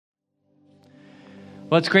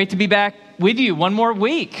Well, it's great to be back with you one more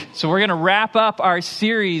week. So we're going to wrap up our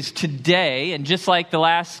series today. And just like the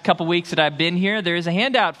last couple weeks that I've been here, there is a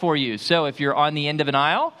handout for you. So if you're on the end of an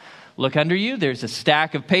aisle, look under you. There's a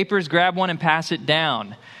stack of papers. Grab one and pass it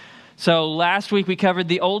down. So last week we covered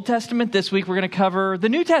the Old Testament. This week we're going to cover the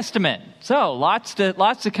New Testament. So lots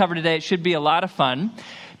to cover today. It should be a lot of fun.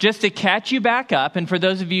 Just to catch you back up, and for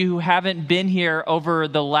those of you who haven't been here over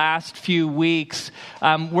the last few weeks,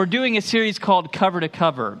 we're doing a series called Cover to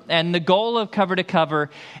Cover. And the goal of Cover to Cover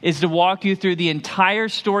is to walk you through the entire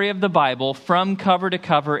story of the Bible from cover to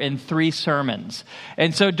cover in 3 sermons.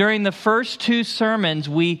 And so during the first 2 sermons,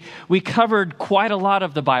 we covered quite a lot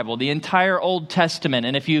of the Bible, the entire Old Testament.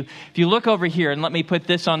 And if you look over here, and let me put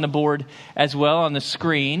this on the board as well on the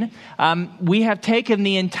screen, we have taken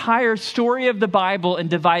the entire story of the Bible and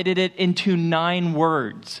divided it into 9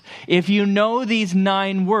 words. If you know these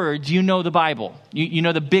 9 words, you know the Bible. You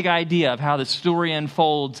know the big idea of how the story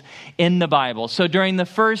unfolds in the Bible. So during the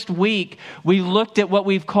first week, we looked at what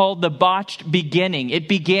we've called the botched beginning. It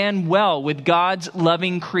began well with God's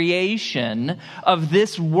loving creation of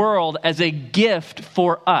this world as a gift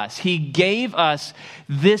for us. He gave us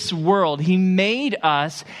this world. He made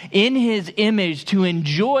us in His image to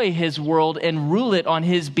enjoy His world and rule it on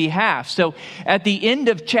His behalf. So at the end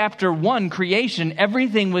of chapter 1, creation,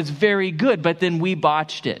 everything was very good, but then we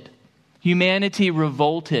botched it. Humanity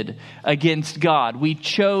revolted against God. We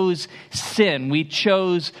chose sin. We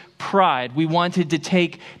chose pride. We wanted to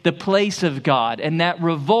take the place of God. And that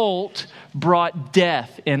revolt brought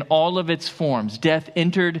death in all of its forms. Death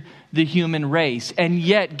entered the human race. And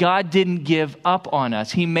yet God didn't give up on us.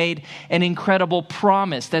 He made an incredible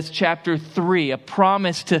promise. That's chapter 3, a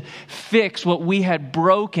promise to fix what we had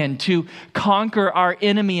broken, to conquer our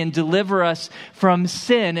enemy and deliver us from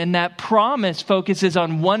sin. And that promise focuses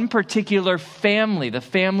on one particular family, the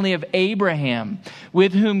family of Abraham,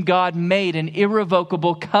 with whom God made an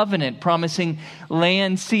irrevocable covenant, promising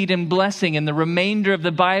land, seed, and blessing. And the remainder of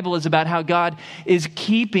the Bible is about how God is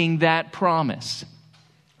keeping that promise.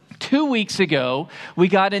 2 weeks ago, we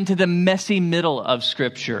got into the messy middle of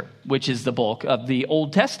Scripture, which is the bulk of the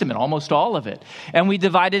Old Testament, almost all of it. And we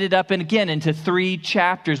divided it up again into 3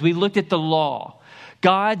 chapters. We looked at the law,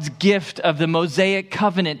 God's gift of the Mosaic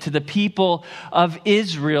covenant to the people of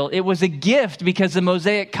Israel. It was a gift because the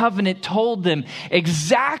Mosaic covenant told them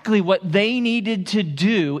exactly what they needed to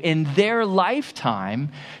do in their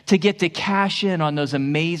lifetime to get to cash in on those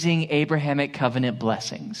amazing Abrahamic covenant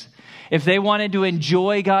blessings. If they wanted to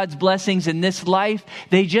enjoy God's blessings in this life,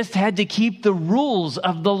 they just had to keep the rules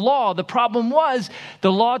of the law. The problem was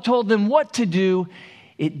the law told them what to do.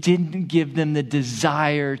 It didn't give them the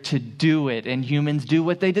desire to do it. And humans do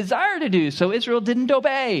what they desire to do. So Israel didn't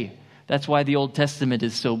obey. That's why the Old Testament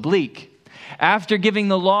is so bleak. After giving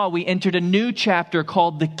the law, we entered a new chapter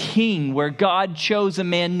called the King, where God chose a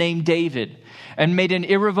man named David and made an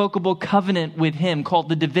irrevocable covenant with him called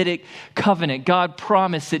the Davidic covenant. God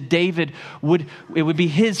promised that it would be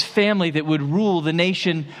his family that would rule the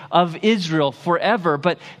nation of Israel forever.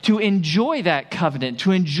 But to enjoy that covenant,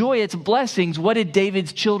 to enjoy its blessings, what did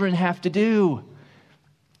David's children have to do?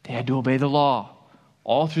 They had to obey the law.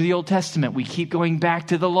 All through the Old Testament, we keep going back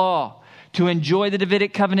to the law. To enjoy the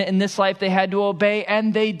Davidic covenant in this life, they had to obey,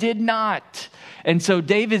 and they did not. And so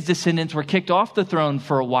David's descendants were kicked off the throne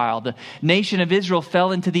for a while. The nation of Israel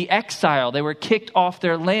fell into the exile. They were kicked off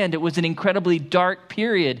their land. It was an incredibly dark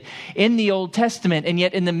period in the Old Testament. And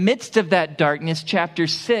yet in the midst of that darkness, chapter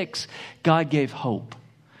 6, God gave hope.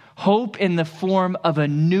 Hope in the form of a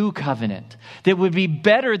new covenant that would be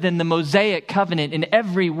better than the Mosaic covenant in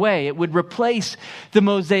every way. It would replace the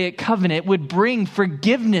Mosaic covenant. It would bring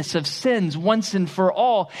forgiveness of sins once and for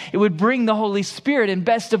all. It would bring the Holy Spirit. And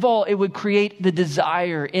best of all, it would create the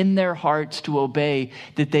desire in their hearts to obey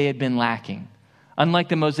that they had been lacking. Unlike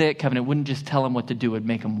the Mosaic covenant, it wouldn't just tell them what to do. It would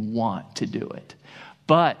make them want to do it.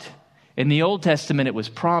 But in the Old Testament, it was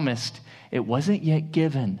promised. It wasn't yet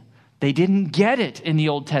given. They didn't get it in the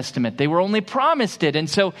Old Testament. They were only promised it. And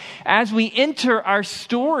so as we enter our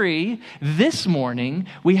story this morning,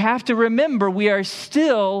 we have to remember we are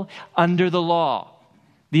still under the law.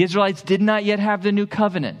 The Israelites did not yet have the new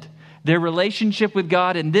covenant. Their relationship with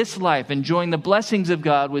God in this life, enjoying the blessings of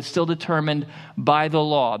God, was still determined by the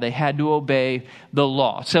law. They had to obey the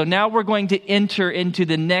law. So now we're going to enter into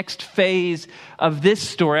the next phase of this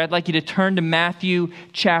story. I'd like you to turn to Matthew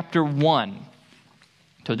chapter 1.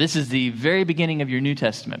 So this is the very beginning of your New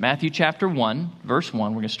Testament. Matthew chapter 1, verse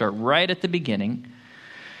 1. We're going to start right at the beginning.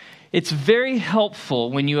 It's very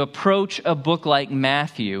helpful when you approach a book like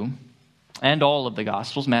Matthew and all of the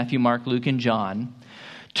Gospels, Matthew, Mark, Luke, and John,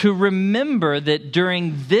 to remember that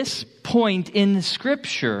during this point in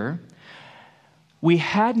Scripture, we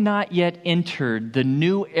had not yet entered the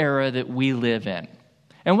new era that we live in.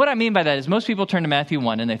 And what I mean by that is most people turn to Matthew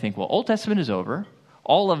 1 and they think, well, Old Testament is over.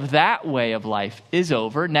 All of that way of life is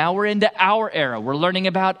over. Now we're into our era. We're learning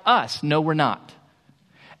about us. No, we're not.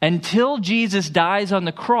 Until Jesus dies on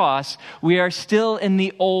the cross, we are still in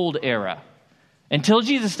the old era. Until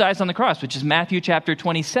Jesus dies on the cross, which is Matthew chapter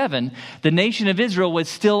 27, the nation of Israel was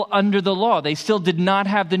still under the law. They still did not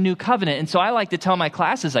have the new covenant. And so I like to tell my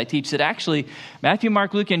classes I teach that actually Matthew,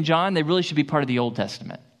 Mark, Luke, and John, they really should be part of the Old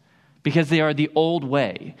Testament because they are the old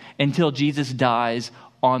way until Jesus dies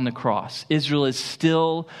on the cross. Israel is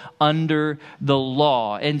still under the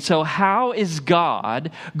law. And so how is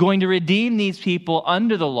God going to redeem these people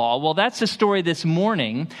under the law? Well, that's the story this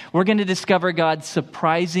morning. We're going to discover God's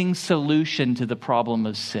surprising solution to the problem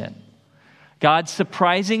of sin. God's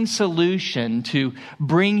surprising solution to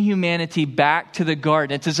bring humanity back to the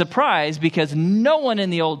garden. It's a surprise because no one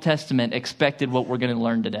in the Old Testament expected what we're going to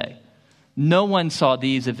learn today. No one saw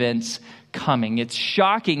these events coming. It's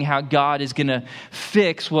shocking how God is going to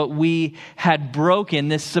fix what we had broken.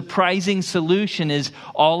 This surprising solution is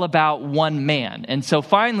all about one man. And so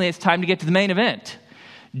finally, it's time to get to the main event.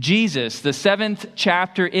 Jesus, the 7th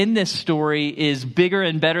chapter in this story, is bigger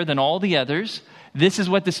and better than all the others. This is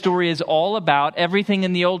what the story is all about. Everything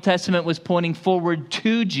in the Old Testament was pointing forward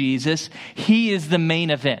to Jesus. He is the main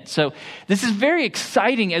event. So this is very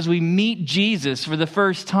exciting as we meet Jesus for the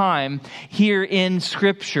first time here in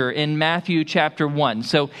Scripture in Matthew chapter 1.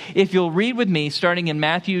 So if you'll read with me, starting in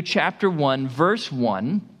Matthew chapter 1, verse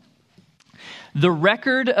 1, the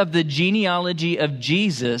record of the genealogy of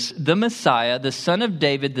Jesus, the Messiah, the son of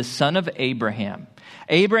David, the son of Abraham.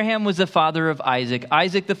 Abraham was the father of Isaac,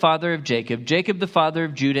 Isaac the father of Jacob, Jacob the father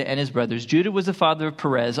of Judah and his brothers. Judah was the father of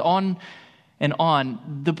Perez, on and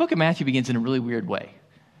on. The book of Matthew begins in a really weird way.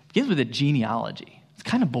 It begins with a genealogy. It's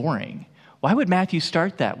kind of boring. Why would Matthew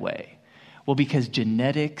start that way? Well, because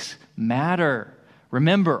genetics matter.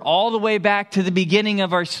 Remember, all the way back to the beginning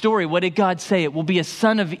of our story, what did God say? It will be a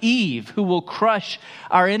son of Eve who will crush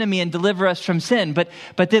our enemy and deliver us from sin. But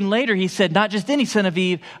then later he said, not just any son of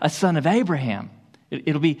Eve, a son of Abraham.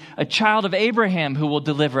 It'll be a child of Abraham who will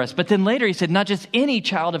deliver us. But then later he said, not just any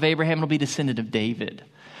child of Abraham, it'll be a descendant of David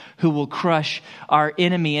who will crush our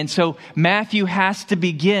enemy. And so Matthew has to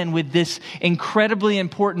begin with this incredibly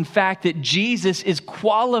important fact that Jesus is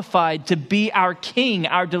qualified to be our king,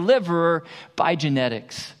 our deliverer by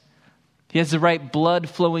genetics. He has the right blood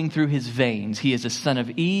flowing through his veins. He is a son of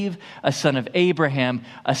Eve, a son of Abraham,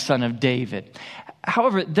 a son of David.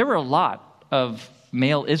 However, there were a lot of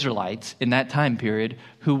male Israelites in that time period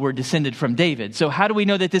who were descended from David. So how do we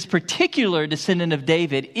know that this particular descendant of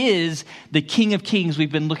David is the King of Kings we've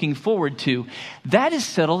been looking forward to? That is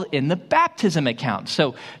settled in the baptism account.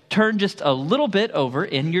 So turn just a little bit over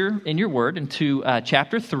in your word into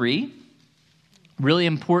chapter 3. Really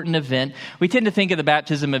important event. We tend to think of the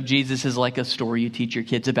baptism of Jesus as like a story you teach your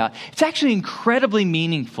kids about. It's actually incredibly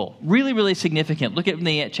meaningful, really, really significant. Look at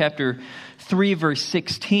me at chapter 3, verse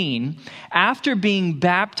 16. After being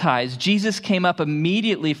baptized, Jesus came up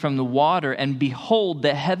immediately from the water, and behold,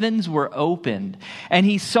 the heavens were opened. And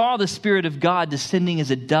he saw the Spirit of God descending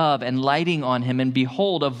as a dove and lighting on him. And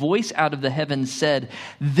behold, a voice out of the heavens said,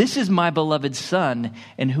 "This is my beloved Son,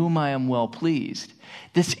 in whom I am well pleased."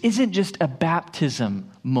 This isn't just a baptism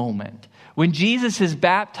moment. When Jesus is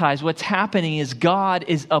baptized, what's happening is God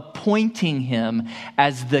is appointing him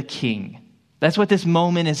as the king. That's what this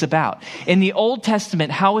moment is about. In the Old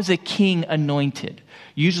Testament, how is a king anointed?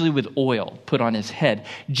 Usually with oil put on his head.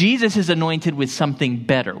 Jesus is anointed with something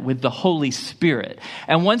better, with the Holy Spirit.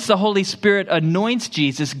 And once the Holy Spirit anoints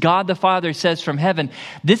Jesus, God the Father says from heaven,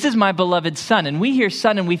 "This is my beloved Son." And we hear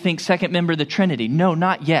Son and we think second member of the Trinity. No,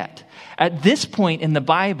 not yet. At this point in the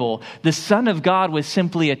Bible, the Son of God was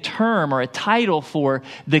simply a term or a title for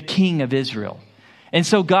the King of Israel. And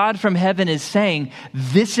so God from heaven is saying,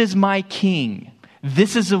 "This is my king.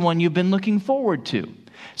 This is the one you've been looking forward to."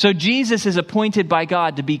 So Jesus is appointed by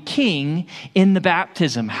God to be king in the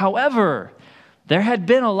baptism. However, there had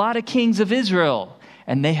been a lot of kings of Israel,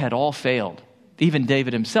 and they had all failed. Even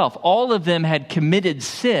David himself. All of them had committed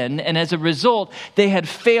sin, and as a result, they had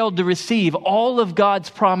failed to receive all of God's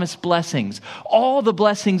promised blessings, all the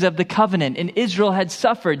blessings of the covenant, and Israel had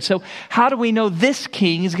suffered. So how do we know this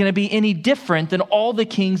king is going to be any different than all the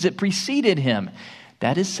kings that preceded him?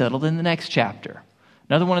 That is settled in the next chapter.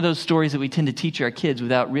 Another one of those stories that we tend to teach our kids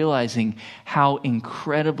without realizing how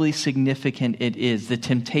incredibly significant it is, the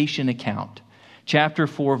temptation account. Chapter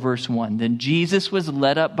 4, verse 1. Then Jesus was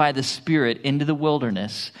led up by the Spirit into the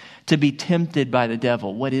wilderness to be tempted by the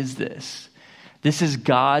devil. What is this? This is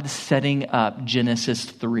God setting up Genesis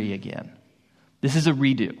 3 again. This is a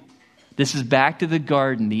redo. This is back to the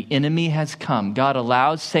garden. The enemy has come. God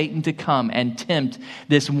allows Satan to come and tempt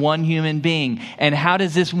this one human being. And how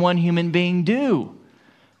does this one human being do?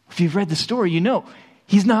 If you've read the story, you know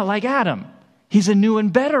he's not like Adam. He's a new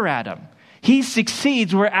and better Adam. He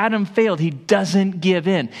succeeds where Adam failed. He doesn't give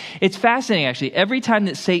in. It's fascinating, actually. Every time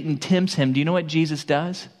that Satan tempts him, do you know what Jesus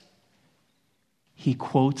does? He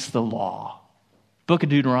quotes the law. Book of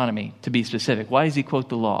Deuteronomy, to be specific. Why does he quote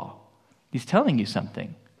the law? He's telling you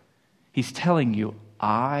something. He's telling you,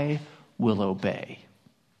 I will obey.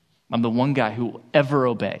 I'm the one guy who will ever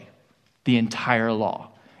obey the entire law.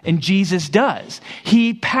 And Jesus does.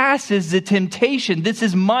 He passes the temptation. This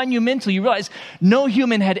is monumental. You realize no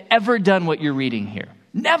human had ever done what you're reading here.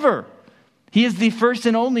 Never. He is the first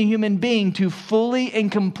and only human being to fully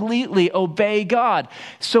and completely obey God.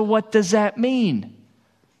 So what does that mean?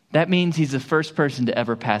 That means he's the first person to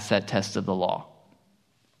ever pass that test of the law.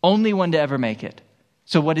 Only one to ever make it.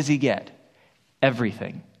 So what does he get?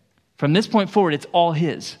 Everything. From this point forward, it's all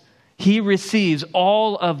his. He receives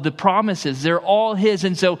all of the promises. They're all his.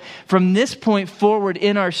 And so from this point forward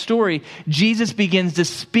in our story, Jesus begins to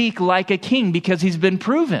speak like a king because he's been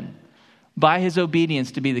proven by his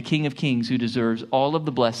obedience to be the King of Kings who deserves all of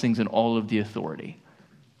the blessings and all of the authority.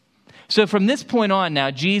 So from this point on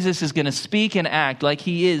now, Jesus is going to speak and act like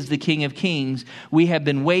he is the King of Kings we have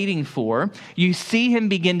been waiting for. You see him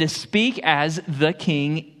begin to speak as the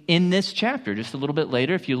king in this chapter. Just a little bit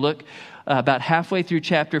later, if you look about halfway through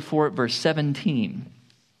chapter 4 at verse 17.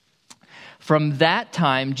 From that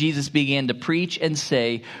time, Jesus began to preach and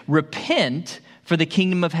say, repent, for the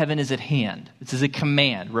kingdom of heaven is at hand. This is a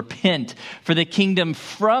command. Repent, for the kingdom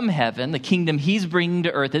from heaven, the kingdom he's bringing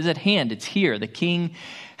to earth is at hand. It's here. The king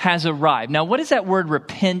has arrived. Now, what does that word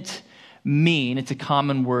repent mean? It's a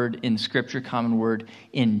common word in Scripture, common word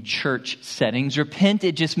in church settings. Repent,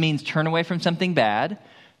 it just means turn away from something bad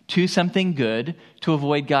to something good to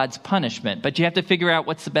avoid God's punishment. But you have to figure out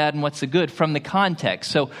what's the bad and what's the good from the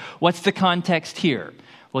context. So what's the context here?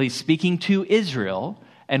 Well, he's speaking to Israel.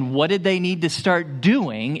 And what did they need to start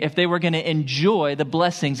doing if they were going to enjoy the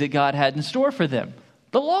blessings that God had in store for them?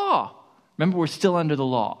 The law. Remember, we're still under the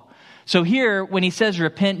law. So here, when he says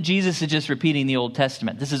repent, Jesus is just repeating the Old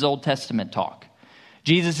Testament. This is Old Testament talk.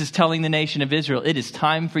 Jesus is telling the nation of Israel, it is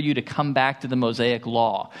time for you to come back to the Mosaic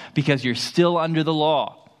law because you're still under the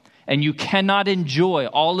law. And you cannot enjoy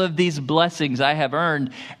all of these blessings I have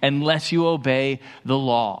earned unless you obey the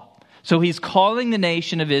law. So he's calling the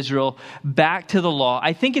nation of Israel back to the law.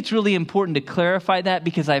 I think it's really important to clarify that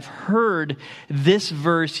because I've heard this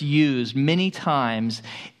verse used many times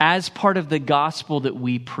as part of the gospel that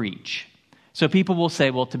we preach. So people will say,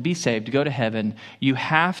 well, to be saved, to go to heaven, you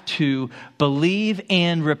have to believe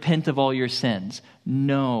and repent of all your sins.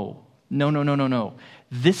 No.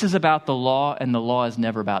 This is about the law, and the law is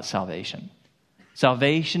never about salvation.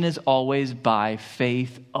 Salvation is always by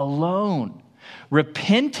faith alone.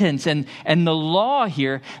 Repentance and the law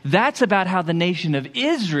here, that's about how the nation of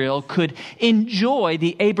Israel could enjoy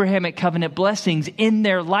the Abrahamic covenant blessings in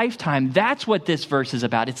their lifetime. That's what this verse is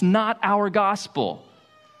about. It's not our gospel.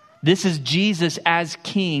 This is Jesus as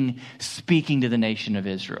king speaking to the nation of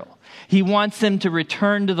Israel. He wants them to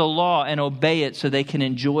return to the law and obey it so they can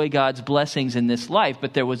enjoy God's blessings in this life.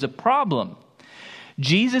 But there was a problem.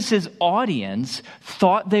 Jesus' audience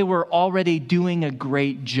thought they were already doing a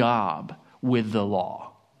great job with the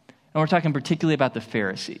law. And we're talking particularly about the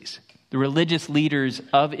Pharisees, the religious leaders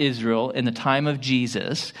of Israel in the time of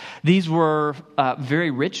Jesus. These were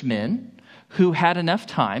very rich men who had enough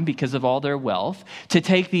time, because of all their wealth, to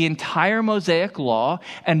take the entire Mosaic law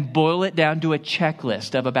and boil it down to a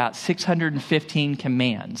checklist of about 615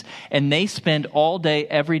 commands. And they spend all day,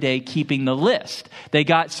 every day, keeping the list. They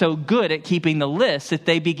got so good at keeping the list that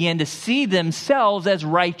they began to see themselves as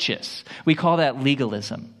righteous. We call that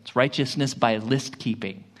legalism. It's righteousness by list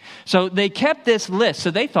keeping. So they kept this list.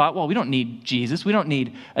 So they thought, well, we don't need Jesus. We don't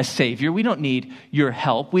need a savior. We don't need your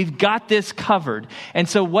help. We've got this covered. And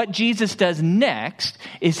so what Jesus does next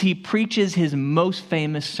is he preaches his most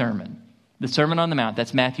famous sermon, the Sermon on the Mount.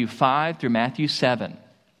 That's Matthew 5 through Matthew 7.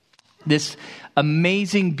 This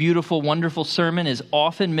amazing, beautiful, wonderful sermon is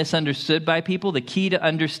often misunderstood by people. The key to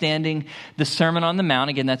understanding the Sermon on the Mount,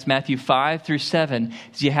 again, that's Matthew 5 through 7,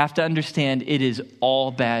 is you have to understand it is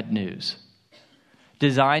all bad news,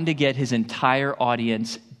 designed to get his entire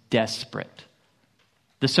audience desperate.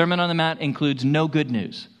 The Sermon on the Mount includes no good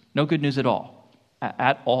news at all.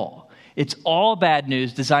 It's all bad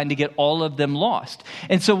news designed to get all of them lost.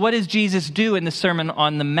 And so what does Jesus do in the Sermon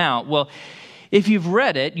on the Mount? Well, if you've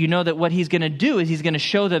read it, you know that what he's going to do is he's going to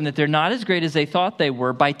show them that they're not as great as they thought they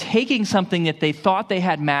were by taking something that they thought they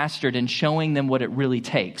had mastered and showing them what it really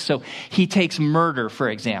takes. So he takes murder, for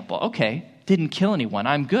example. Okay, didn't kill anyone.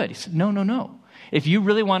 I'm good. He said, no. If you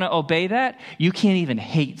really want to obey that, you can't even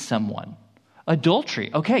hate someone. Adultery.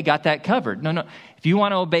 Okay, got that covered. No. If you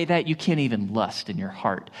want to obey that, you can't even lust in your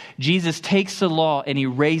heart. Jesus takes the law and he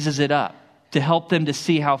raises it up to help them to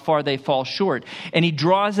see how far they fall short. And he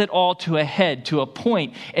draws it all to a head, to a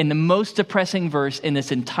point in the most depressing verse in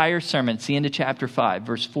this entire sermon. It's the end of chapter 5,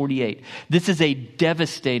 verse 48. This is a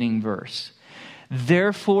devastating verse.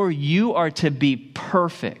 Therefore, you are to be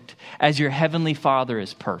perfect as your heavenly Father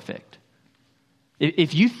is perfect.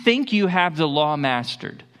 If you think you have the law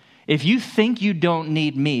mastered, if you think you don't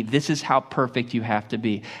need me, this is how perfect you have to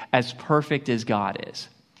be, as perfect as God is.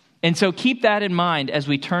 And so keep that in mind as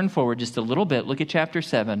we turn forward just a little bit. Look at chapter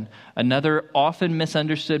 7, another often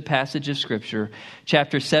misunderstood passage of Scripture.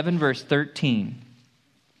 Chapter 7, verse 13.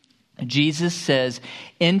 Jesus says,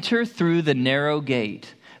 "Enter through the narrow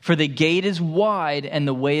gate, for the gate is wide and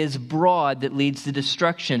the way is broad that leads to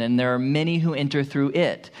destruction, and there are many who enter through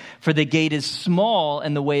it. For the gate is small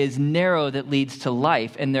and the way is narrow that leads to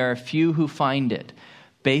life, and there are few who find it."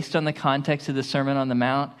 Based on the context of the Sermon on the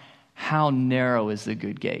Mount, how narrow is the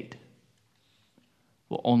good gate?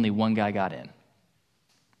 Well, only one guy got in.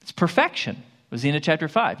 It's perfection. It was the end of chapter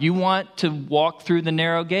 5. You want to walk through the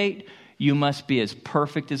narrow gate? You must be as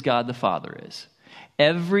perfect as God the Father is.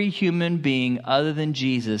 Every human being other than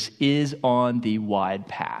Jesus is on the wide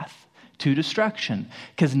path to destruction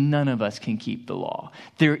because none of us can keep the law.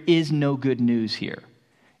 There is no good news here.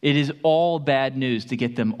 It is all bad news to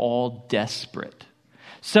get them all desperate.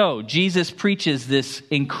 So Jesus preaches this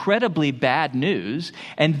incredibly bad news,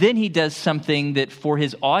 and then he does something that for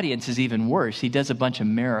his audience is even worse. He does a bunch of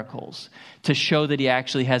miracles to show that he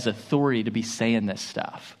actually has authority to be saying this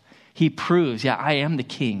stuff. He proves, I am the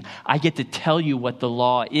king. I get to tell you what the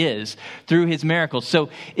law is through his miracles. So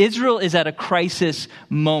Israel is at a crisis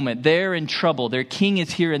moment. They're in trouble. Their king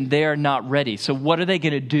is here and they're not ready. So what are they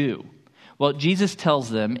going to do? Well, Jesus tells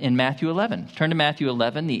them in Matthew 11. Turn to Matthew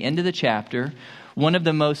 11, the end of the chapter. One of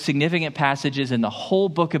the most significant passages in the whole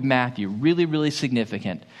book of Matthew. Really, really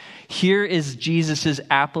significant. Here is Jesus'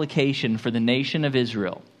 application for the nation of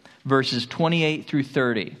Israel. Verses 28 through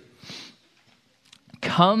 30.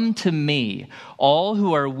 "Come to me, all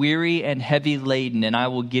who are weary and heavy laden, and I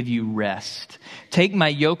will give you rest. Take my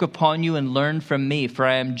yoke upon you and learn from me, for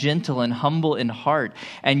I am gentle and humble in heart,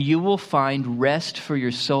 and you will find rest for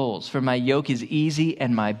your souls. For my yoke is easy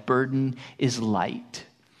and my burden is light."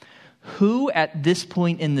 Who at this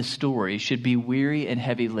point in the story should be weary and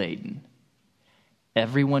heavy laden?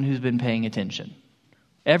 Everyone who's been paying attention.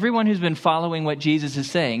 Everyone who's been following what Jesus is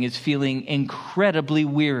saying is feeling incredibly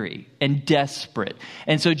weary and desperate.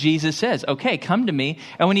 And so Jesus says, okay, come to me.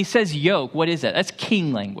 And when he says yoke, what is that? That's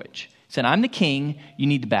king language. He said, I'm the king, you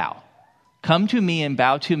need to bow. Come to me and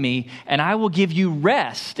bow to me, and I will give you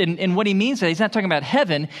rest. And what he means is that he's not talking about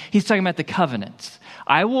heaven, he's talking about the covenants.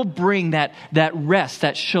 I will bring that rest,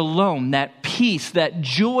 that shalom, that peace, that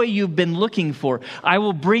joy you've been looking for. I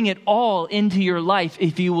will bring it all into your life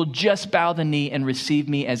if you will just bow the knee and receive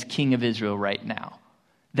me as King of Israel right now.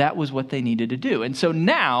 That was what they needed to do. And so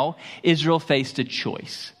now Israel faced a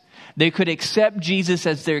choice. They could accept Jesus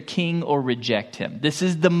as their king or reject him. This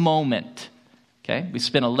is the moment. Okay, we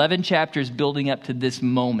spent 11 chapters building up to this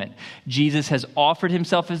moment. Jesus has offered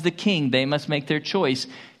himself as the king. They must make their choice.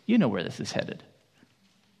 You know where this is headed.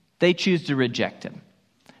 They choose to reject him.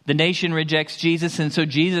 The nation rejects Jesus, and so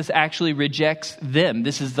Jesus actually rejects them.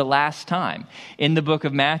 This is the last time in the book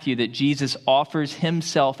of Matthew that Jesus offers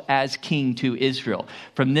himself as king to Israel.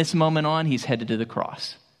 From this moment on, he's headed to the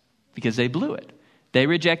cross because they blew it. They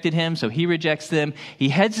rejected him, so he rejects them. He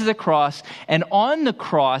heads to the cross, and on the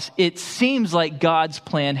cross, it seems like God's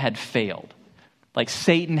plan had failed. Like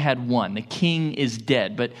Satan had won. The king is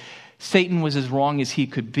dead, but Satan was as wrong as he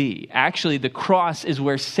could be. Actually, the cross is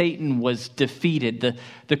where Satan was defeated.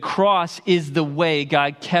 The cross is the way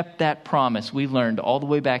God kept that promise we learned all the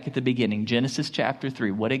way back at the beginning. Genesis chapter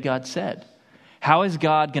 3. What did God said? How is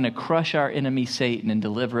God going to crush our enemy Satan and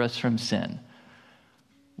deliver us from sin?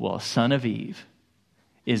 Well, son of Eve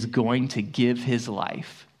is going to give his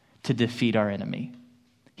life to defeat our enemy.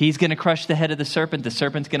 He's going to crush the head of the serpent. The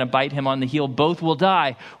serpent's going to bite him on the heel. Both will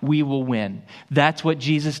die. We will win. That's what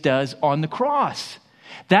Jesus does on the cross.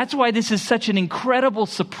 That's why this is such an incredible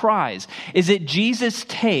surprise, is that Jesus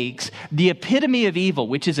takes the epitome of evil,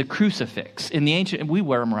 which is a crucifix. In the ancient, we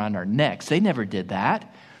wear them around our necks. They never did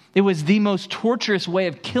that. It was the most torturous way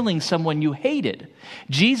of killing someone you hated.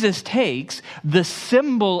 Jesus takes the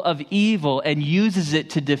symbol of evil and uses it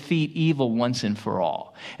to defeat evil once and for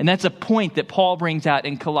all. And that's a point that Paul brings out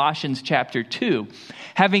in Colossians chapter 2.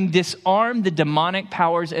 Having disarmed the demonic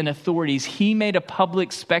powers and authorities, he made a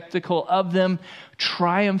public spectacle of them,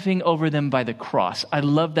 triumphing over them by the cross. I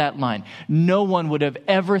love that line. No one would have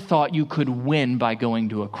ever thought you could win by going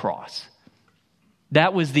to a cross.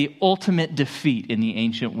 That was the ultimate defeat in the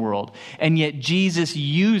ancient world. And yet Jesus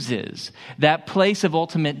uses that place of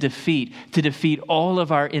ultimate defeat to defeat all of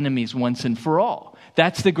our enemies once and for all.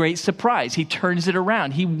 That's the great surprise. He turns it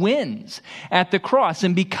around. He wins at the cross.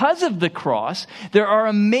 And because of the cross, there are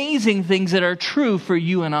amazing things that are true for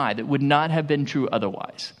you and I that would not have been true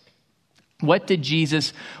otherwise. What did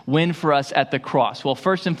Jesus win for us at the cross? Well,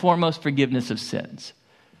 first and foremost, forgiveness of sins.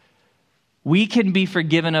 We can be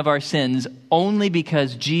forgiven of our sins only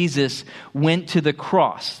because Jesus went to the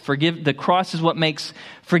cross. The cross is what makes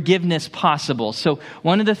forgiveness possible. So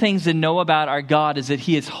one of the things to know about our God is that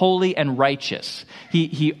he is holy and righteous.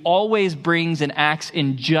 He always brings and acts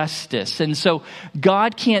in justice. And so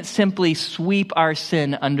God can't simply sweep our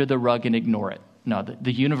sin under the rug and ignore it. No,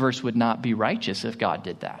 the universe would not be righteous if God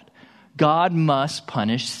did that. God must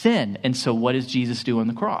punish sin. And so what does Jesus do on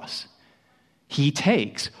the cross? He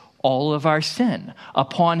takes all of our sin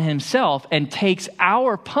upon himself and takes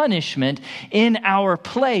our punishment in our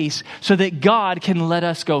place so that God can let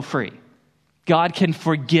us go free. God can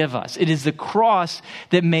forgive us. It is the cross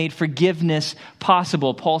that made forgiveness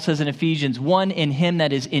possible. Paul says in Ephesians 1, in him,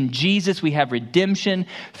 that is in Jesus, we have redemption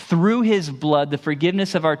through his blood, the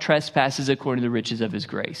forgiveness of our trespasses according to the riches of his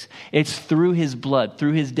grace. It's through his blood,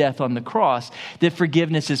 through his death on the cross, that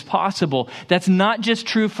forgiveness is possible. That's not just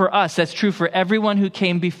true for us. That's true for everyone who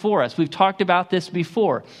came before us. We've talked about this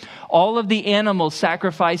before. All of the animals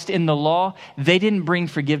sacrificed in the law, they didn't bring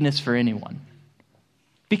forgiveness for anyone.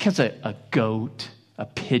 Because a goat, a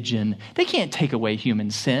pigeon, they can't take away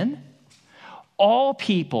human sin. All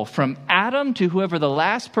people, from Adam to whoever the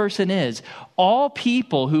last person is, all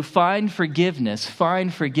people who find forgiveness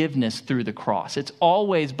through the cross. It's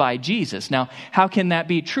always by Jesus. Now, how can that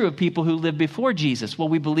be true of people who lived before Jesus? Well,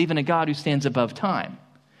 we believe in a God who stands above time.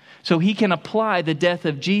 So he can apply the death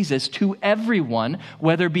of Jesus to everyone,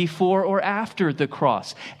 whether before or after the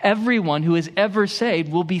cross. Everyone who is ever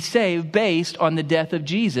saved will be saved based on the death of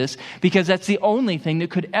Jesus, because that's the only thing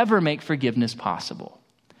that could ever make forgiveness possible.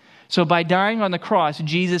 So by dying on the cross,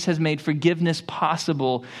 Jesus has made forgiveness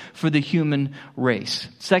possible for the human race.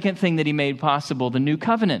 Second thing that he made possible, the new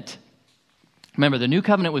covenant. Remember, the new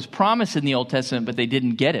covenant was promised in the Old Testament, but they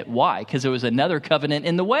didn't get it. Why? Because there was another covenant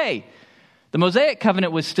in the way. The Mosaic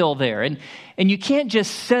covenant was still there. And you can't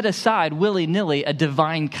just set aside willy-nilly a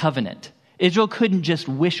divine covenant. Israel couldn't just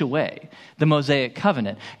wish away the Mosaic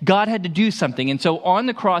covenant. God had to do something. And so on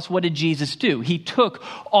the cross, what did Jesus do? He took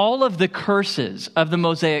all of the curses of the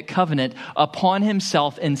Mosaic covenant upon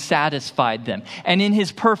himself and satisfied them. And in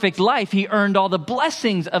his perfect life, he earned all the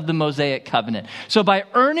blessings of the Mosaic covenant. So by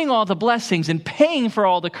earning all the blessings and paying for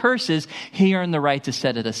all the curses, he earned the right to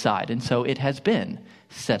set it aside. And so it has been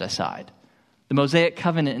set aside. The Mosaic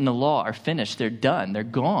covenant and the law are finished. They're done. They're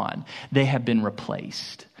gone. They have been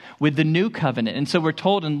replaced with the new covenant. And so we're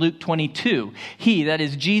told in Luke 22, he, that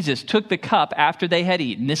is Jesus, took the cup after they had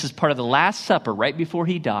eaten. This is part of the Last Supper right before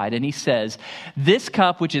he died. And he says, this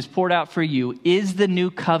cup which is poured out for you is the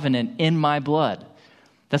new covenant in my blood.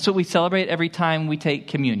 That's what we celebrate every time we take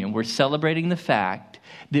communion. We're celebrating the fact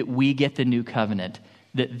that we get the new covenant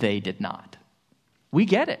that they did not. We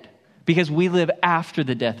get it. Because we live after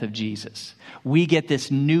the death of Jesus. We get this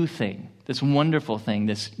new thing, this wonderful thing,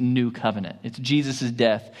 this new covenant. It's Jesus'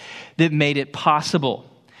 death that made it possible.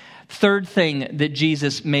 Third thing that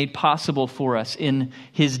Jesus made possible for us in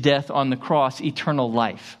his death on the cross, eternal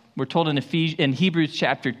life. We're told in Hebrews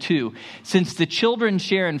chapter 2, since the children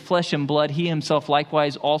share in flesh and blood, he himself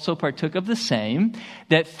likewise also partook of the same,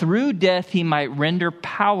 that through death he might render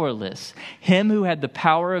powerless him who had the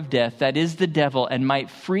power of death, that is the devil, and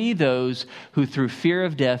might free those who through fear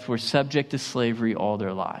of death were subject to slavery all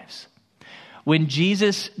their lives. When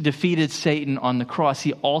Jesus defeated Satan on the cross,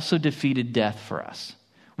 he also defeated death for us.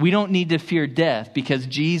 We don't need to fear death because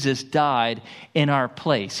Jesus died in our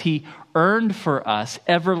place. He earned for us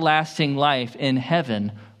everlasting life in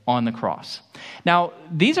heaven on the cross. Now,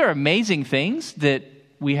 these are amazing things that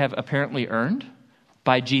we have apparently earned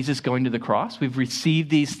by Jesus going to the cross. We've received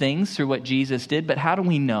these things through what Jesus did, but how do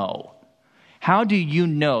we know? How do you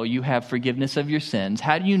know you have forgiveness of your sins?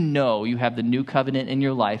 How do you know you have the new covenant in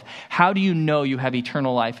your life? How do you know you have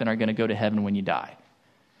eternal life and are going to go to heaven when you die?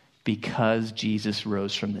 Because Jesus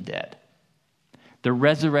rose from the dead. The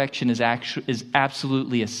resurrection is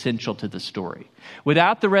absolutely essential to the story.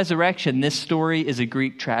 Without the resurrection, this story is a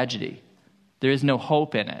Greek tragedy. There is no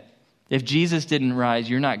hope in it. If Jesus didn't rise,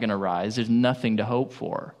 you're not going to rise. There's nothing to hope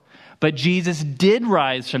for. But Jesus did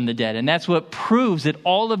rise from the dead, and that's what proves that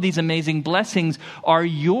all of these amazing blessings are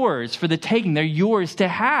yours for the taking. They're yours to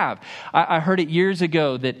have. I heard it years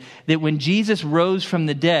ago that when Jesus rose from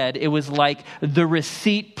the dead, it was like the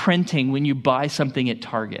receipt printing when you buy something at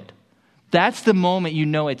Target. That's the moment you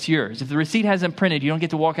know it's yours. If the receipt hasn't printed, you don't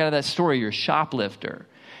get to walk out of that store. You're a shoplifter.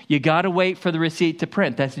 You got to wait for the receipt to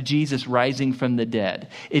print. That's Jesus rising from the dead.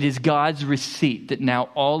 It is God's receipt that now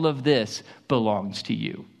all of this belongs to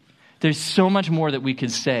you. There's so much more that we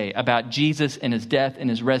could say about Jesus and his death and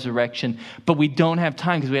his resurrection, but we don't have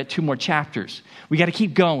time because we have 2 more chapters. We got to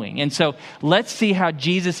keep going. And so let's see how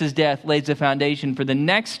Jesus' death lays the foundation for the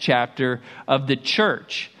next chapter of the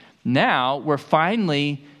church. Now we're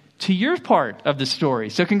finally to your part of the story.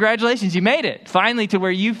 So congratulations, you made it finally to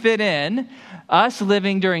where you fit in, us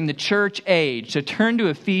living during the church age. So turn to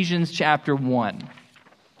Ephesians chapter 1.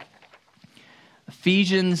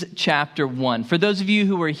 Ephesians chapter 1. For those of you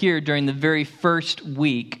who were here during the very first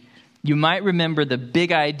week, you might remember the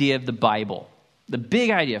big idea of the Bible. The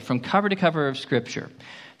big idea from cover to cover of Scripture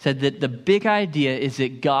said that the big idea is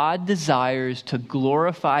that God desires to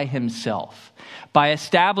glorify himself by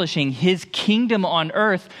establishing his kingdom on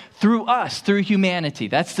earth through us, through humanity.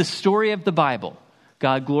 That's the story of the Bible.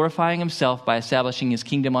 God glorifying himself by establishing his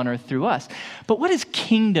kingdom on earth through us. But what does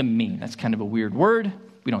kingdom mean? That's kind of a weird word.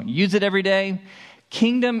 We don't use it every day.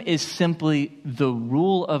 Kingdom is simply the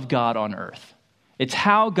rule of God on earth. It's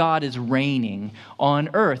how God is reigning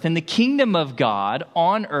on earth. And the kingdom of God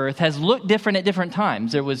on earth has looked different at different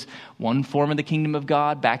times. There was one form of the kingdom of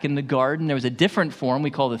God back in the garden. There was a different form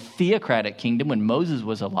we call the theocratic kingdom when Moses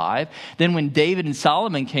was alive. Then when David and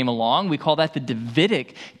Solomon came along, we call that the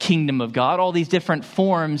Davidic kingdom of God. All these different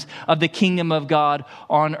forms of the kingdom of God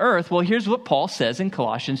on earth. Well, here's what Paul says in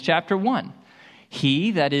Colossians chapter 1.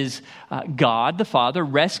 He, that is God the Father,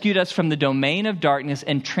 rescued us from the domain of darkness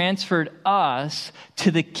and transferred us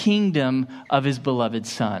to the kingdom of his beloved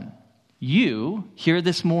Son. You, here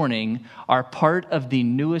this morning, are part of the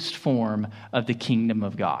newest form of the kingdom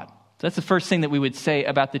of God. So that's the first thing that we would say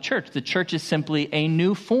about the church. The church is simply a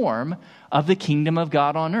new form of the kingdom of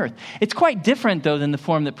God on earth. It's quite different, though, than the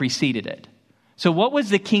form that preceded it. So what was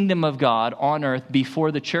the kingdom of God on earth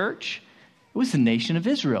before the church? It was the nation of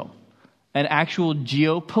Israel. An actual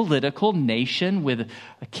geopolitical nation with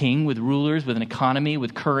a king, with rulers, with an economy,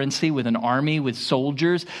 with currency, with an army, with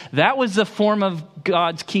soldiers. That was the form of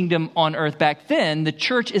God's kingdom on earth back then. The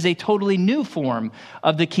church is a totally new form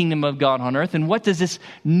of the kingdom of God on earth. And what does this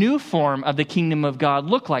new form of the kingdom of God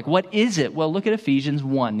look like? What is it? Well, look at Ephesians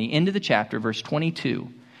 1, the end of the chapter, verse 22.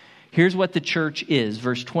 Here's what the church is.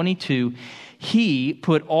 Verse 22, he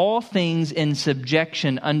put all things in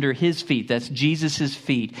subjection under his feet. That's Jesus'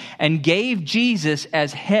 feet. And gave Jesus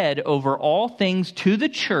as head over all things to the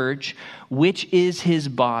church, which is his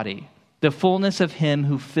body, the fullness of him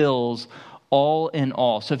who fills all in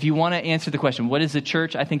all. So if you want to answer the question, what is the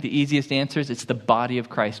church? I think the easiest answer is it's the body of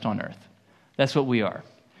Christ on earth. That's what we are.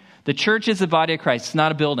 The church is the body of Christ. It's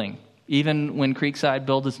not a building. Even when Creekside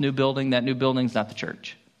builds its new building, that new building is not the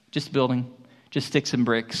church. Just a building, just sticks and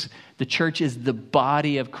bricks. The church is the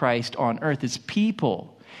body of Christ on earth. It's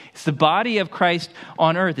people. It's the body of Christ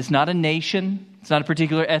on earth. It's not a nation. It's not a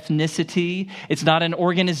particular ethnicity. It's not an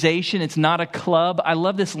organization. It's not a club. I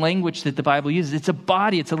love this language that the Bible uses. It's a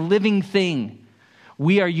body. It's a living thing.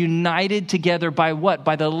 We are united together by what?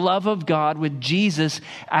 By the love of God with Jesus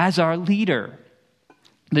as our leader.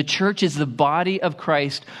 The church is the body of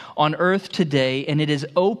Christ on earth today, and it is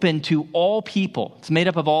open to all people. It's made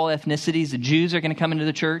up of all ethnicities. The Jews are going to come into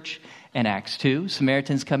the church in Acts 2.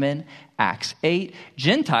 Samaritans come in Acts 8.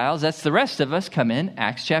 Gentiles, that's the rest of us, come in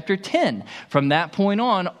Acts chapter 10. From that point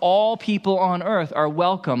on, all people on earth are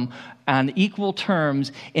welcome on equal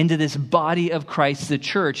terms into this body of Christ, the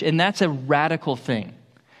church. And that's a radical thing.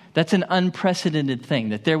 That's an unprecedented thing,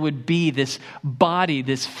 that there would be this body,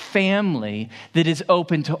 this family that is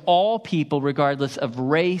open to all people regardless of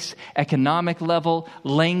race, economic level,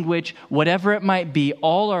 language, whatever it might be.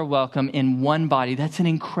 All are welcome in one body. That's an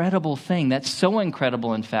incredible thing. That's so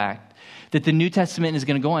incredible, in fact, that the New Testament is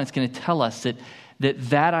going to go on. It's going to tell us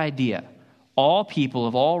that idea, all people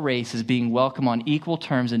of all races being welcome on equal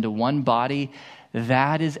terms into one body,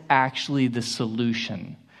 that is actually the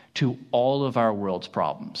solution to all of our world's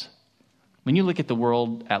problems. When you look at the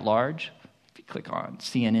world at large, if you click on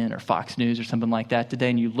CNN or Fox News or something like that today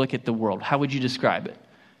and you look at the world, how would you describe it?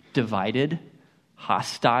 Divided,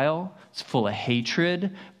 hostile, it's full of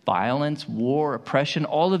hatred, violence, war, oppression,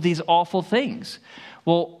 all of these awful things.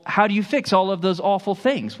 Well, how do you fix all of those awful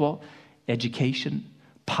things? Well, education,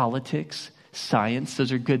 politics, science,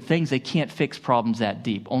 those are good things. They can't fix problems that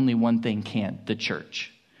deep. Only one thing can, the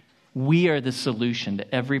church. We are the solution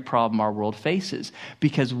to every problem our world faces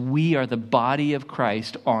because we are the body of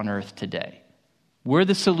Christ on earth today. We're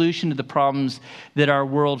the solution to the problems that our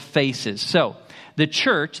world faces. So, the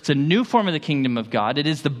church, it's a new form of the kingdom of God. It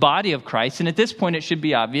is the body of Christ. And at this point, it should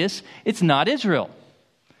be obvious, it's not Israel.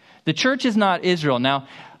 The church is not Israel. Now,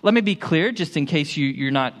 let me be clear, just in case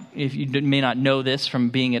you may not know this from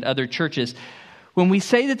being at other churches. When we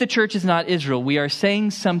say that the church is not Israel, we are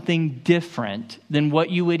saying something different than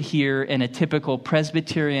what you would hear in a typical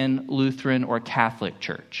Presbyterian, Lutheran, or Catholic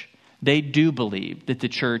church. They do believe that the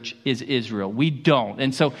church is Israel. We don't.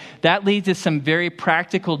 And so that leads to some very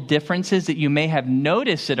practical differences that you may have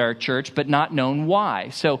noticed at our church, but not known why.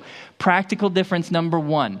 So practical difference number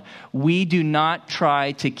one, we do not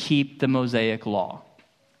try to keep the Mosaic law.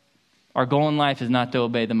 Our goal in life is not to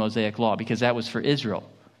obey the Mosaic law because that was for Israel.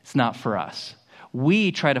 It's not for us.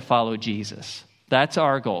 We try to follow Jesus. That's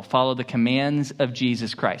our goal. Follow the commands of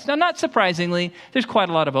Jesus Christ. Now, not surprisingly, there's quite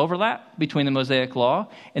a lot of overlap between the Mosaic law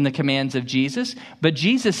and the commands of Jesus, but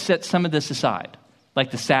Jesus set some of this aside,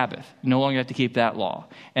 like the Sabbath. You no longer have to keep that law,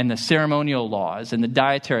 and the ceremonial laws and the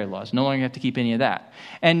dietary laws. No longer have to keep any of that.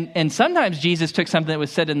 And sometimes Jesus took something that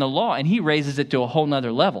was said in the law, and he raises it to a whole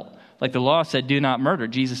nother level. Like the law said, do not murder.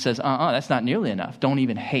 Jesus says, that's not nearly enough. Don't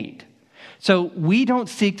even hate. So we don't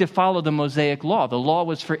seek to follow the Mosaic law. The law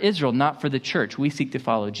was for Israel, not for the church. We seek to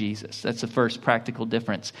follow Jesus. That's the first practical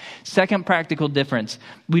difference. Second practical difference,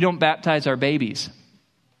 we don't baptize our babies.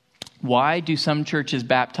 Why do some churches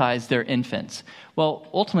baptize their infants? Well,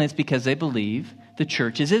 ultimately it's because they believe the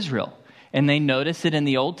church is Israel. And they notice that in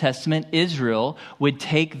the Old Testament, Israel would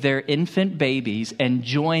take their infant babies and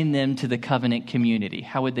join them to the covenant community.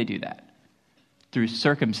 How would they do that? Through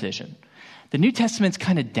circumcision. The New Testament's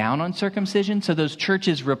kind of down on circumcision, so those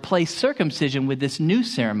churches replace circumcision with this new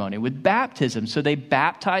ceremony, with baptism. So they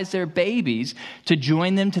baptize their babies to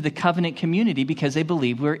join them to the covenant community because they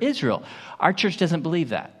believe we're Israel. Our church doesn't believe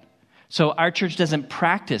that. So our church doesn't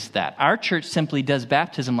practice that. Our church simply does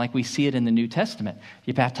baptism like we see it in the New Testament.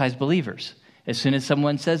 You baptize believers. As soon as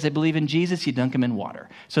someone says they believe in Jesus, you dunk them in water.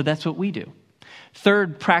 So that's what we do.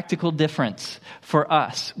 Third practical difference for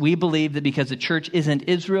us. We believe that because the church isn't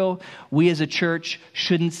Israel, we as a church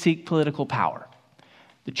shouldn't seek political power.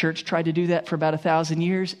 The church tried to do that for about 1,000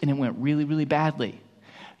 years, and it went really, really badly.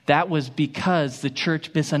 That was because the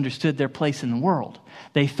church misunderstood their place in the world.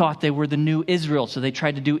 They thought they were the new Israel, so they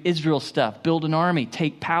tried to do Israel stuff, build an army,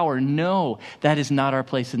 take power. No, that is not our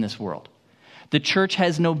place in this world. The church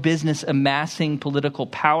has no business amassing political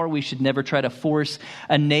power. We should never try to force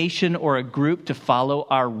a nation or a group to follow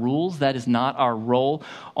our rules. That is not our role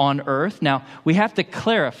on earth. Now, we have to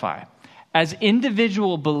clarify. As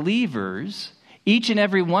individual believers, each and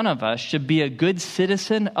every one of us should be a good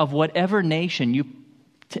citizen of whatever nation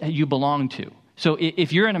you belong to. So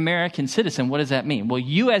if you're an American citizen, what does that mean? Well,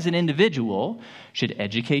 you as an individual should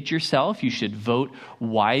educate yourself. You should vote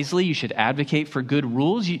wisely. You should advocate for good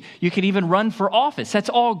rules. You could even run for office. That's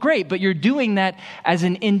all great, but you're doing that as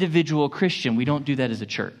an individual Christian. We don't do that as a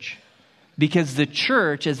church. Because the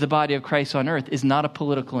church, as the body of Christ on earth, is not a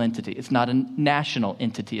political entity. It's not a national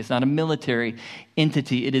entity. It's not a military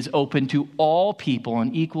entity. It is open to all people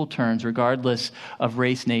on equal terms, regardless of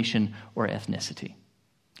race, nation, or ethnicity.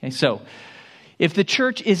 Okay, so if the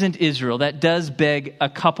church isn't Israel, that does beg a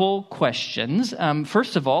couple questions.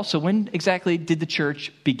 First of all, so when exactly did the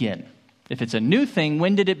church begin? If it's a new thing,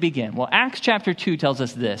 when did it begin? Well, Acts chapter 2 tells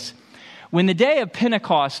us this. When the day of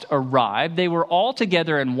Pentecost arrived, they were all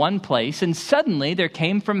together in one place, and suddenly there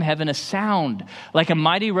came from heaven a sound like a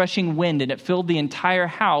mighty rushing wind, and it filled the entire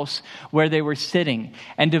house where they were sitting.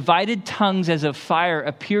 And divided tongues as of fire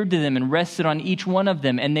appeared to them and rested on each one of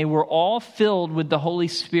them, and they were all filled with the Holy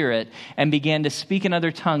Spirit and began to speak in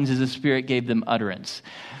other tongues as the Spirit gave them utterance.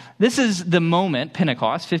 This is the moment,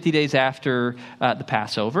 Pentecost, 50 days after the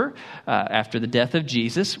Passover, after the death of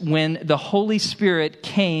Jesus, when the Holy Spirit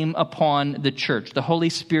came upon the church. The Holy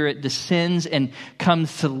Spirit descends and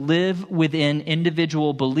comes to live within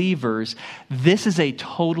individual believers. This is a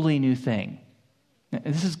totally new thing.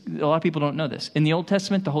 A lot of people don't know this. In the Old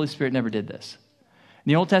Testament, the Holy Spirit never did this.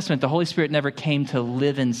 In the Old Testament, the Holy Spirit never came to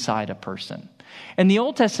live inside a person. In the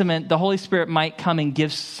Old Testament, the Holy Spirit might come and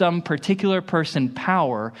give some particular person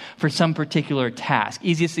power for some particular task.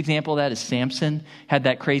 Easiest example of that is Samson had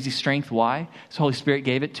that crazy strength. Why? The Holy Spirit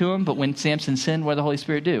gave it to him. But when Samson sinned, what did the Holy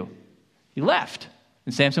Spirit do? He left.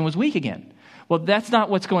 And Samson was weak again. Well, that's not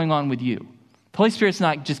what's going on with you. The Holy Spirit's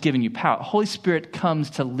not just giving you power. The Holy Spirit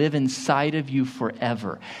comes to live inside of you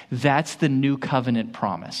forever. That's the new covenant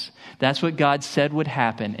promise. That's what God said would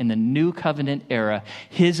happen in the new covenant era.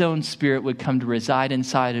 His own Spirit would come to reside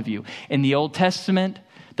inside of you. In the Old Testament,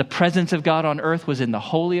 the presence of God on earth was in the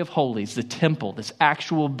Holy of Holies, the temple, this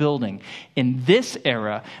actual building. In this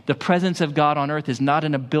era, the presence of God on earth is not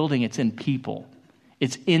in a building, it's in people.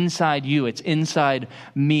 It's inside you. It's inside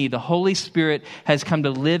me. The Holy Spirit has come to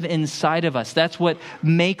live inside of us. That's what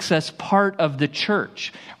makes us part of the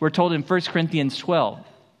church. We're told in 1 Corinthians 12,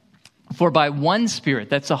 for by one Spirit,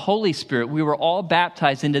 that's the Holy Spirit, we were all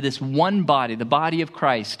baptized into this one body, the body of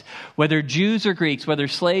Christ, whether Jews or Greeks, whether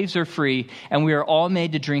slaves or free, and we are all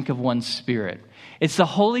made to drink of one Spirit. It's the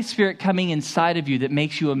Holy Spirit coming inside of you that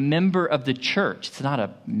makes you a member of the church. It's not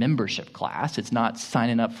a membership class. It's not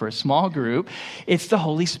signing up for a small group. It's the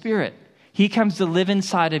Holy Spirit. He comes to live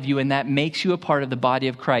inside of you, and that makes you a part of the body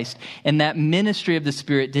of Christ. And that ministry of the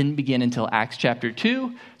Spirit didn't begin until Acts chapter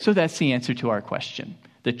 2, so that's the answer to our question.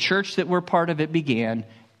 The church that we're part of, it began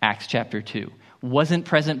Acts chapter 2. Wasn't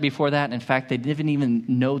present before that. In fact, they didn't even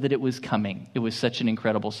know that it was coming. It was such an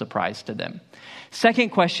incredible surprise to them. Second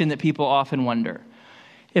question that people often wonder.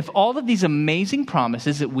 If all of these amazing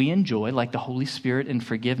promises that we enjoy, like the Holy Spirit and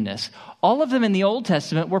forgiveness, all of them in the Old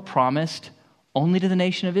Testament were promised only to the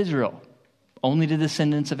nation of Israel, only to the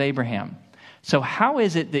descendants of Abraham. So how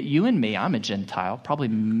is it that you and me, I'm a Gentile, probably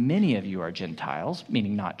many of you are Gentiles,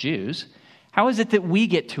 meaning not Jews, how is it that we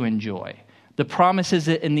get to enjoy the promises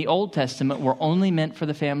that in the Old Testament were only meant for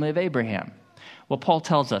the family of Abraham? Well, Paul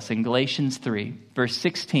tells us in Galatians 3, verse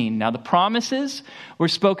 16, now the promises were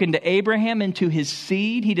spoken to Abraham and to his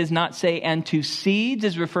seed. He does not say, and to seeds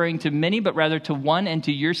is referring to many, but rather to one, and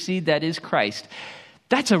to your seed, that is Christ.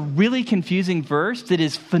 That's a really confusing verse that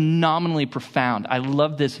is phenomenally profound. I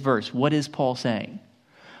love this verse. What is Paul saying?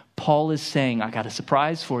 Paul is saying, I got a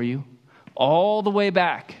surprise for you. All the way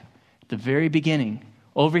back at the very beginning,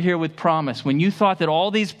 over here with promise. When you thought that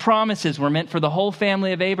all these promises were meant for the whole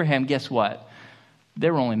family of Abraham, guess what? They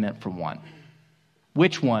were only meant for one.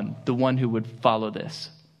 Which one? The one who would follow this.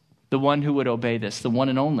 The one who would obey this. The one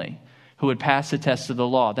and only who would pass the test of the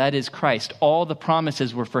law. That is Christ. All the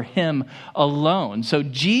promises were for him alone. So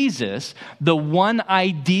Jesus, the one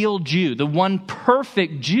ideal Jew, the one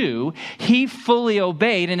perfect Jew, he fully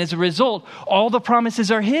obeyed. And as a result, all the promises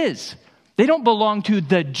are his. They don't belong to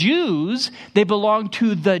the Jews. They belong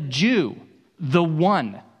to the Jew, the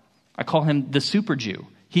one. I call him the super Jew.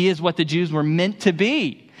 He is what the Jews were meant to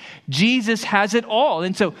be. Jesus has it all.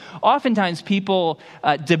 And so oftentimes people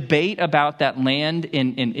debate about that land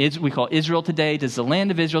we call Israel today. Does the land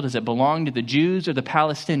of Israel, does it belong to the Jews or the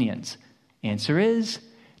Palestinians? Answer is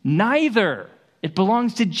neither. It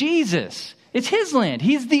belongs to Jesus. It's his land.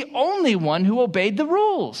 He's the only one who obeyed the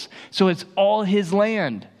rules. So it's all his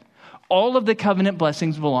land. All of the covenant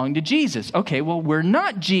blessings belong to Jesus. Okay, well, we're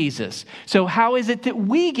not Jesus. So how is it that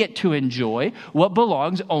we get to enjoy what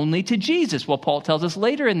belongs only to Jesus? Well, Paul tells us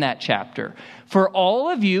later in that chapter, for all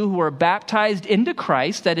of you who are baptized into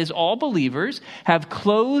Christ, that is all believers, have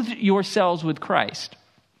clothed yourselves with Christ.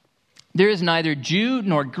 There is neither Jew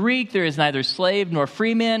nor Greek, there is neither slave nor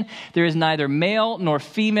free man, there is neither male nor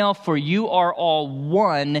female, for you are all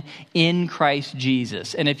one in Christ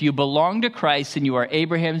Jesus. And if you belong to Christ, then you are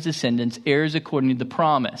Abraham's descendants, heirs according to the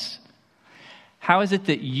promise. How is it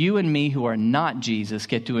that you and me who are not Jesus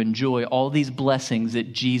get to enjoy all these blessings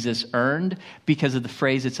that Jesus earned? Because of the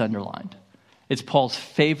phrase that's underlined. It's Paul's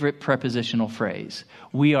favorite prepositional phrase.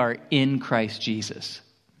 We are in Christ Jesus.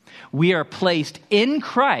 We are placed in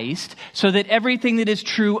Christ so that everything that is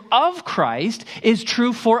true of Christ is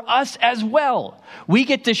true for us as well. We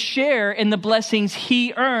get to share in the blessings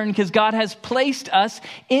he earned because God has placed us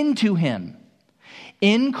into him.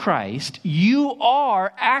 In Christ, you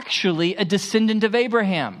are actually a descendant of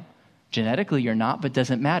Abraham. Genetically, you're not, but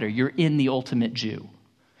doesn't matter. You're in the ultimate Jew.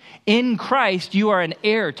 In Christ, you are an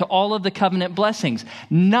heir to all of the covenant blessings,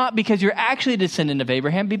 not because you're actually a descendant of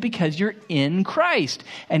Abraham, but because you're in Christ,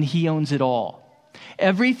 and he owns it all.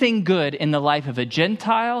 Everything good in the life of a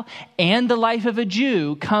Gentile and the life of a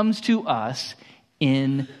Jew comes to us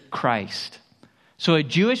in Christ. So a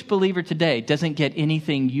Jewish believer today doesn't get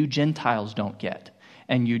anything you Gentiles don't get.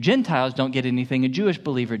 And you Gentiles don't get anything a Jewish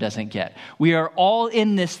believer doesn't get. We are all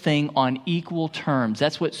in this thing on equal terms.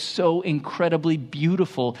 That's what's so incredibly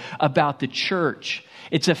beautiful about the church.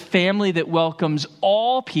 It's a family that welcomes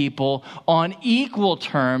all people on equal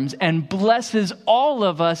terms and blesses all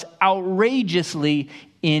of us outrageously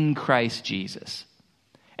in Christ Jesus.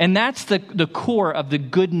 And that's the core of the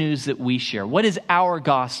good news that we share. What is our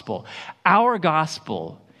gospel? Our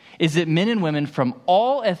gospel is that men and women from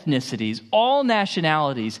all ethnicities, all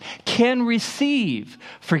nationalities can receive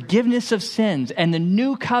forgiveness of sins and the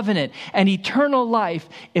new covenant and eternal life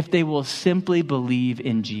if they will simply believe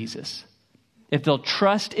in Jesus. If they'll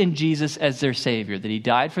trust in Jesus as their Savior, that he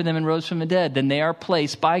died for them and rose from the dead, then they are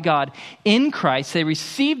placed by God in Christ. They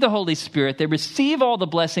receive the Holy Spirit. They receive all the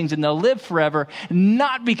blessings and they'll live forever,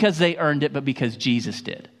 not because they earned it, but because Jesus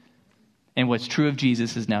did. And what's true of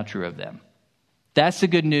Jesus is now true of them. That's the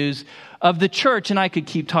good news of the church. And I could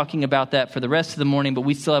keep talking about that for the rest of the morning, but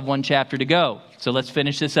we still have one chapter to go. So let's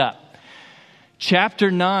finish this up.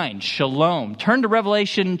 Chapter 9, Shalom. Turn to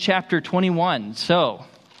Revelation chapter 21. So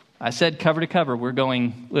I said cover to cover. We're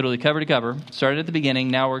going literally cover to cover. Started at the beginning.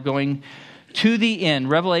 Now we're going to the end.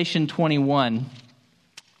 Revelation 21.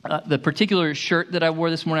 The particular shirt that I wore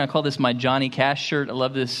this morning, I call this my Johnny Cash shirt. I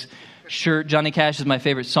love this shirt. Johnny Cash is my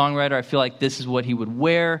favorite songwriter. I feel like this is what he would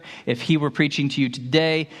wear if he were preaching to you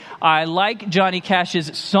today. I like Johnny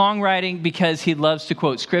Cash's songwriting because he loves to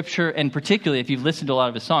quote scripture, and particularly if you've listened to a lot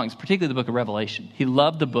of his songs, particularly the book of Revelation. He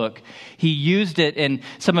loved the book. He used it in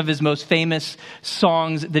some of his most famous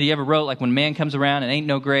songs that he ever wrote, like When Man Comes Around and Ain't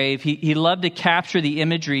No Grave. He loved to capture the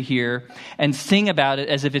imagery here and sing about it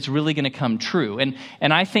as if it's really going to come true.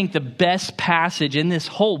 And I think the best passage in this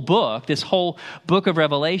whole book of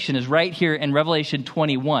Revelation is right here in Revelation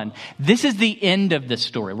 21. This is the end of the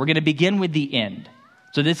story. We're going to begin with the end.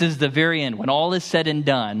 So this is the very end. When all is said and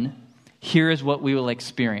done, here is what we will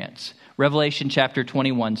experience. Revelation chapter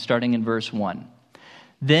 21, starting in verse 1.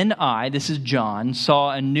 Then I, this is John,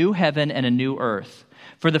 saw a new heaven and a new earth.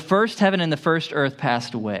 For the first heaven and the first earth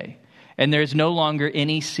passed away, and there is no longer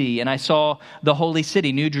any sea. And I saw the holy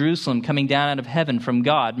city, New Jerusalem, coming down out of heaven from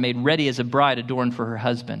God, made ready as a bride adorned for her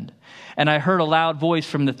husband. And I heard a loud voice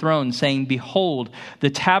from the throne saying, Behold, the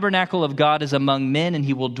tabernacle of God is among men, and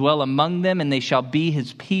he will dwell among them, and they shall be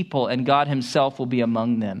his people, and God himself will be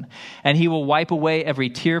among them. And he will wipe away every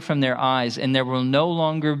tear from their eyes, and there will no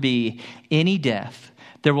longer be any death.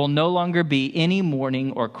 There will no longer be any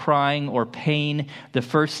mourning or crying or pain. The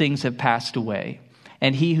first things have passed away.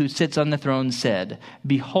 And he who sits on the throne said,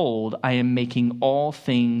 Behold, I am making all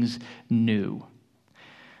things new.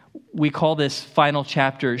 We call this final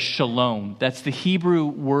chapter Shalom. That's the Hebrew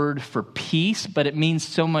word for peace, but it means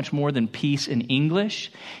so much more than peace in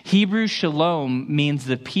English. Hebrew Shalom means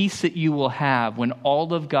the peace that you will have when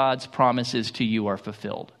all of God's promises to you are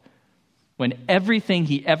fulfilled. When everything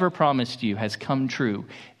he ever promised you has come true,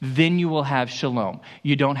 then you will have Shalom.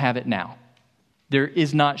 You don't have it now. There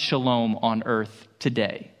is not Shalom on earth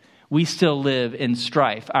today. We still live in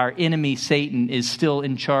strife. Our enemy, Satan, is still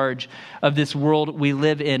in charge of this world we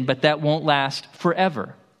live in, but that won't last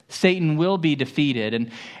forever. Satan will be defeated,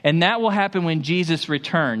 and that will happen when Jesus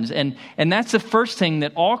returns. And that's the first thing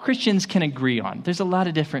that all Christians can agree on. There's a lot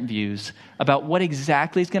of different views about what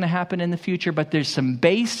exactly is going to happen in the future, but there's some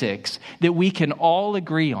basics that we can all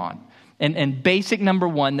agree on. And basic number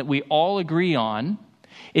one that we all agree on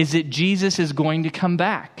is that Jesus is going to come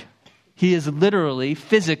back. He is literally,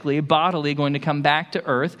 physically, bodily going to come back to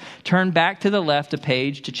earth. Turn back to the left a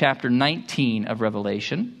page to chapter 19 of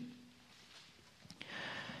Revelation.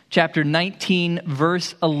 Chapter 19,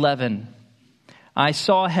 verse 11. I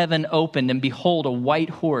saw heaven opened, and behold, a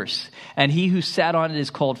white horse, and he who sat on it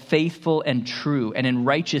is called Faithful and True, and in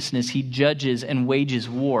righteousness he judges and wages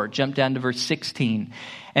war. Jump down to verse 16.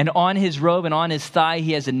 And on his robe and on his thigh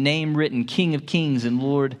he has a name written, King of Kings and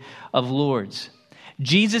Lord of Lords.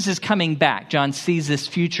 Jesus is coming back. John sees this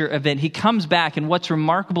future event. He comes back, and what's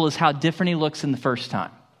remarkable is how different he looks than the first time.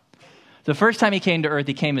 The first time he came to earth,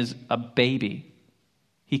 he came as a baby.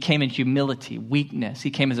 He came in humility, weakness. He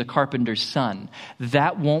came as a carpenter's son.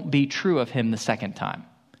 That won't be true of him the second time.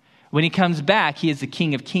 When he comes back, he is the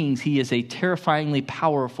King of Kings. He is a terrifyingly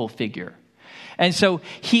powerful figure. And so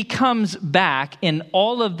he comes back in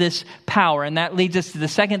all of this power, and that leads us to the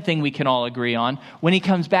second thing we can all agree on. When he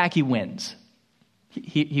comes back, he wins.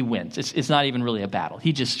 He wins. It's not even really a battle.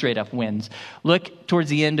 He just straight up wins. Look towards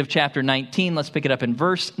the end of chapter 19. Let's pick it up in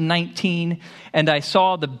verse 19. And I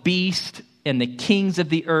saw the beast and the kings of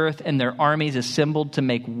the earth and their armies assembled to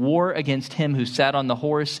make war against him who sat on the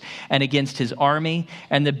horse and against his army.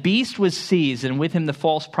 And the beast was seized, and with him the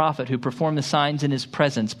false prophet who performed the signs in his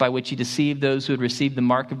presence, by which he deceived those who had received the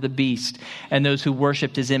mark of the beast and those who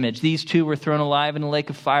worshipped his image. These two were thrown alive in a lake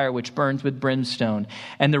of fire, which burns with brimstone.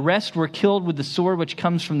 And the rest were killed with the sword which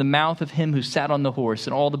comes from the mouth of him who sat on the horse,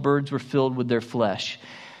 and all the birds were filled with their flesh.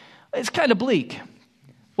 It's kind of bleak.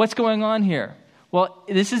 What's going on here? Well,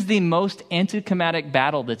 this is the most anticlimactic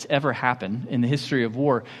battle that's ever happened in the history of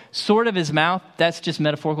war. Sword of his mouth, that's just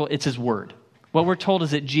metaphorical. It's his word. What we're told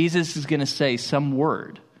is that Jesus is going to say some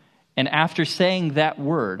word, And after saying that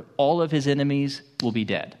word, all of his enemies will be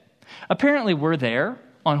dead. Apparently, we're there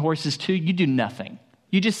on horses too. You do nothing.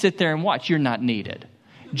 You just sit there and watch. You're not needed.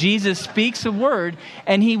 Jesus speaks a word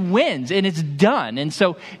and he wins and it's done. And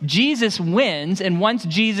so Jesus wins. And once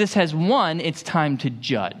Jesus has won, it's time to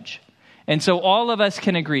judge. And so all of us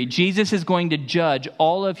can agree, Jesus is going to judge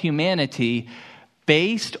all of humanity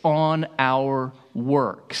based on our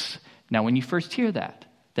works. Now, when you first hear that,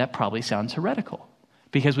 that probably sounds heretical.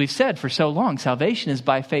 Because we've said for so long, salvation is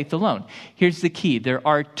by faith alone. Here's the key. There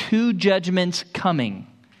are two judgments coming.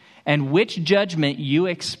 And which judgment you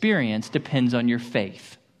experience depends on your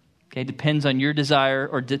faith. Okay, depends on your desire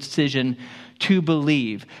or decision to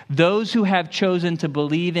believe. Those who have chosen to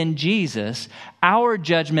believe in Jesus, our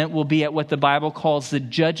judgment will be at what the Bible calls the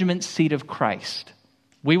judgment seat of Christ.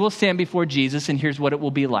 We will stand before Jesus, and here's what it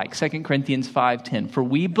will be like. 2 Corinthians 5:10. For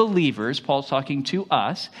we believers, Paul's talking to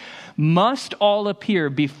us, must all appear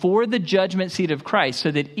before the judgment seat of Christ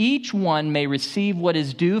so that each one may receive what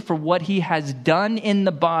is due for what he has done in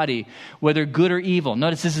the body, whether good or evil.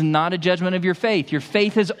 Notice this is not a judgment of your faith. Your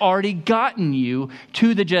faith has already gotten you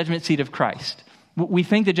to the judgment seat of Christ. We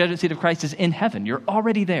think the judgment seat of Christ is in heaven. You're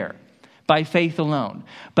already there by faith alone.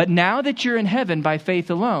 But now that you're in heaven by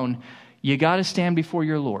faith alone, you got to stand before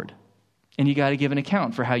your Lord and you got to give an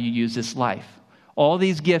account for how you use this life. All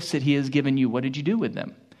these gifts that he has given you, what did you do with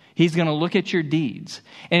them? He's going to look at your deeds.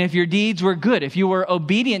 And if your deeds were good, if you were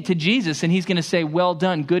obedient to Jesus, and he's going to say, well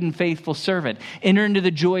done, good and faithful servant. Enter into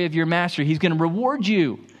the joy of your master. He's going to reward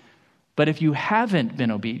you. But if you haven't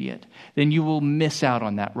been obedient, then you will miss out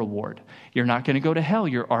on that reward. You're not going to go to hell.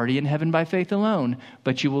 You're already in heaven by faith alone,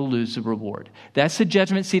 but you will lose the reward. That's the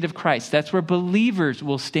judgment seat of Christ. That's where believers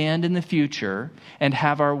will stand in the future and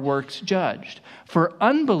have our works judged. For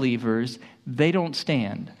unbelievers, they don't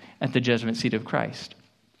stand at the judgment seat of Christ.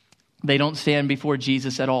 They don't stand before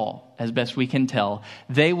Jesus at all, as best we can tell.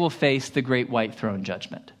 They will face the great white throne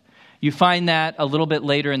judgment. You find that a little bit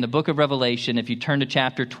later in the book of Revelation, if you turn to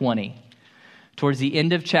chapter 20. Towards the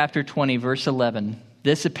end of chapter 20, verse 11.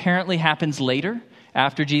 This apparently happens later,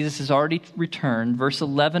 after Jesus has already returned. Verse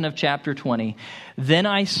 11 of chapter 20. Then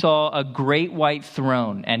I saw a great white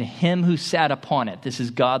throne, and him who sat upon it. This is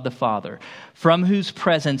God the Father, from whose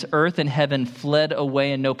presence earth and heaven fled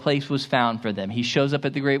away, and no place was found for them. He shows up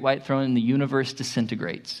at the great white throne, and the universe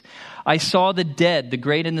disintegrates. I saw the dead, the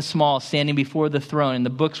great and the small, standing before the throne, and the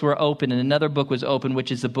books were open, and another book was open,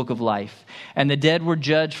 which is the book of life. And the dead were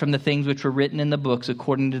judged from the things which were written in the books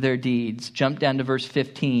according to their deeds. Jump down to verse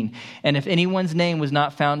 15. And if anyone's name was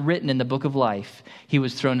not found written in the book of life, he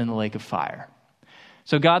was thrown in the lake of fire.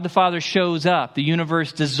 So God the Father shows up, the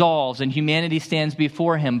universe dissolves, and humanity stands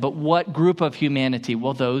before him. But what group of humanity?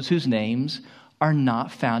 Well, those whose names are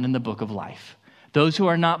not found in the book of life. Those who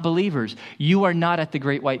are not believers, you are not at the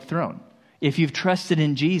great white throne. If you've trusted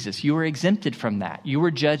in Jesus, you are exempted from that. You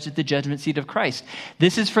were judged at the judgment seat of Christ.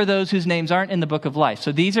 This is for those whose names aren't in the book of life.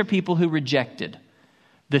 So these are people who rejected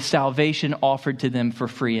the salvation offered to them for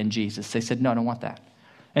free in Jesus. They said, no, I don't want that.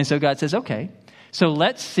 And so God says, okay, so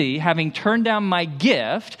let's see, having turned down my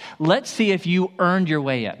gift, let's see if you earned your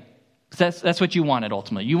way in. That's what you wanted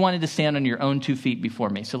ultimately. You wanted to stand on your own 2 feet before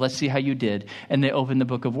me. So let's see how you did. And they opened the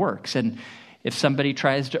book of works. And if somebody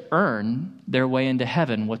tries to earn their way into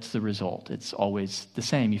heaven, what's the result? It's always the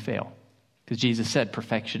same. You fail. Because Jesus said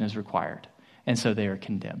perfection is required. And so they are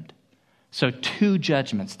condemned. So 2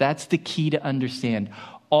 judgments. That's the key to understand.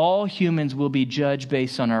 All humans will be judged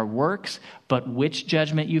based on our works, but which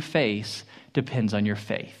judgment you face depends on your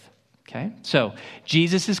faith. Okay? So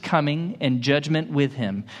Jesus is coming and judgment with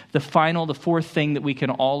him. The 4th thing that we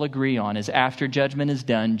can all agree on is after judgment is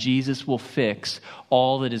done, Jesus will fix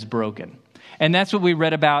all that is broken. And that's what we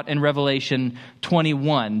read about in Revelation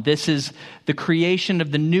 21. This is the creation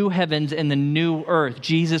of the new heavens and the new earth.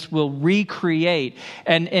 Jesus will recreate.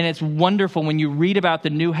 And it's wonderful when you read about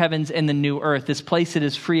the new heavens and the new earth. This place that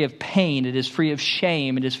is free of pain. It is free of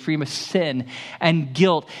shame. It is free of sin and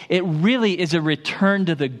guilt. It really is a return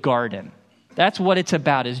to the garden. That's what it's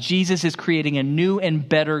about, is Jesus is creating a new and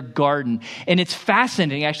better garden. And it's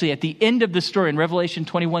fascinating, actually, at the end of the story in Revelation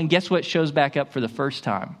 21, guess what shows back up for the first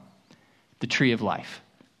time? The tree of life.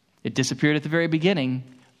 It disappeared at the very beginning,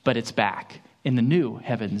 but it's back in the new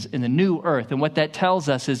heavens, in the new earth. And what that tells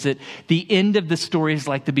us is that the end of the story is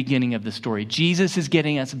like the beginning of the story. Jesus is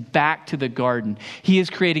getting us back to the garden. He is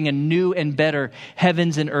creating a new and better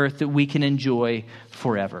heavens and earth that we can enjoy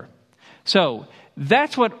forever. So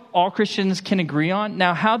that's what all Christians can agree on.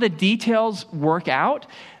 Now, how the details work out,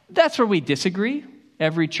 that's where we disagree.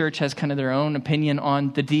 Every church has kind of their own opinion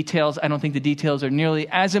on the details. I don't think the details are nearly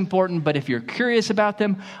as important, but if you're curious about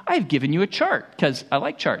them, I've given you a chart because I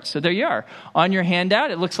like charts. So there you are. On your handout,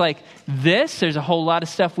 it looks like this. There's a whole lot of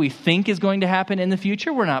stuff we think is going to happen in the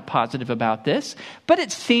future. We're not positive about this, but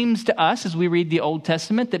it seems to us as we read the Old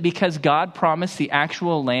Testament that because God promised the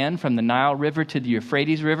actual land from the Nile River to the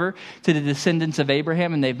Euphrates River to the descendants of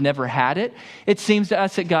Abraham and they've never had it, it seems to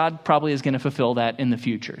us that God probably is going to fulfill that in the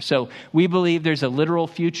future. So we believe there's a literal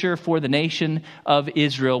future for the nation of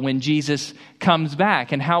Israel when Jesus comes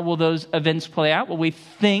back. And how will those events play out? Well, we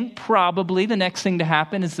think probably the next thing to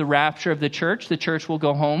happen is the rapture of the church. The church will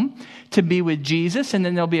go home to be with Jesus, and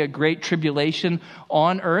then there'll be a great tribulation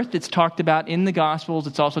on earth. It's talked about in the Gospels.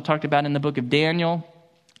 It's also talked about in the book of Daniel.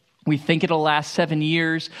 We think it'll last 7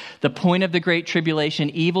 years. The point of the Great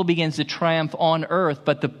Tribulation, evil begins to triumph on earth,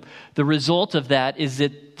 but the result of that is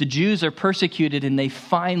that the Jews are persecuted and they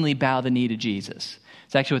finally bow the knee to Jesus.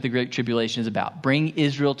 It's actually what the Great Tribulation is about. Bring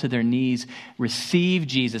Israel to their knees, receive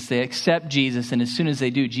Jesus. They accept Jesus, and as soon as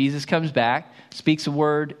they do, Jesus comes back, speaks a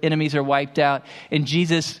word, enemies are wiped out, and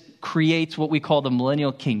Jesus creates what we call the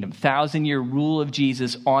millennial kingdom, 1,000-year rule of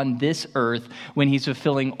Jesus on this earth when he's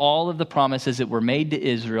fulfilling all of the promises that were made to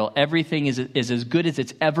Israel. Everything is as good as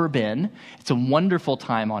it's ever been. It's a wonderful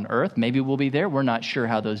time on earth. Maybe we'll be there. We're not sure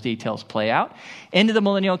how those details play out. Into the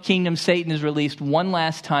millennial kingdom, Satan is released one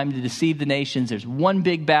last time to deceive the nations. There's one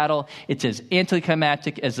big battle. It's as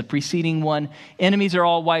anticlimactic as the preceding one. Enemies are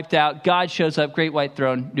all wiped out. God shows up, great white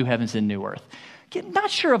throne, new heavens and new earth. Again,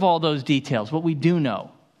 not sure of all those details. What we do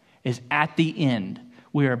know is at the end,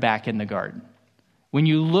 we are back in the garden. When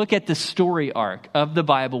you look at the story arc of the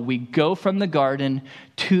Bible, we go from the garden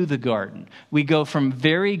to the garden. We go from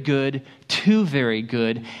very good to very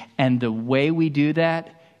good. And the way we do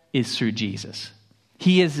that is through Jesus.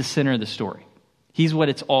 He is the center of the story. He's what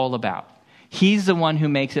it's all about. He's the one who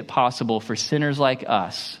makes it possible for sinners like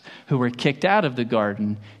us who were kicked out of the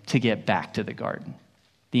garden to get back to the garden.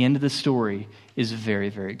 The end of the story is very,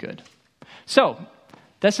 very good. So,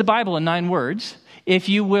 that's the Bible in 9 words. If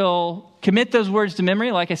you will commit those words to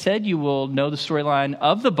memory, like I said, you will know the storyline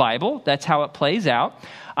of the Bible. That's how it plays out.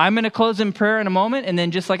 I'm going to close in prayer in a moment, and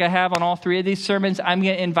then just like I have on all 3 of these sermons, I'm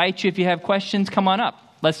going to invite you, if you have questions, come on up.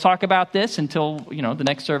 Let's talk about this until, the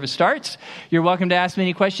next service starts. You're welcome to ask me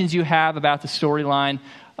any questions you have about the storyline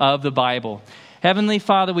of the Bible. Heavenly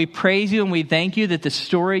Father, we praise you and we thank you that the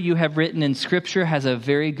story you have written in Scripture has a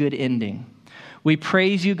very good ending. We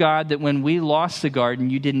praise you, God, that when we lost the garden,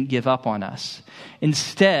 you didn't give up on us.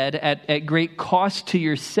 Instead, at great cost to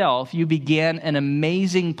yourself, you began an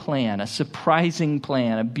amazing plan, a surprising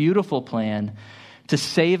plan, a beautiful plan to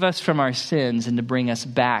save us from our sins and to bring us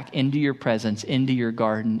back into your presence, into your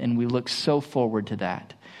garden. And we look so forward to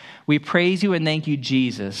that. We praise you and thank you,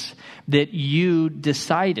 Jesus, that you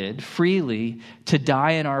decided freely to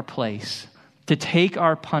die in our place, to take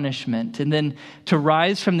our punishment, and then to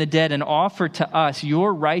rise from the dead and offer to us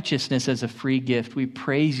your righteousness as a free gift. We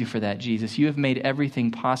praise you for that, Jesus. You have made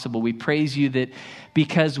everything possible. We praise you that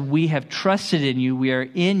because we have trusted in you, we are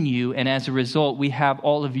in you, and as a result, we have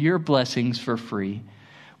all of your blessings for free.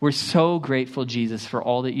 We're so grateful, Jesus, for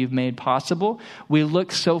all that you've made possible. We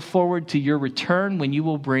look so forward to your return when you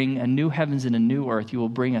will bring a new heavens and a new earth. You will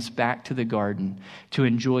bring us back to the garden to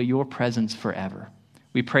enjoy your presence forever.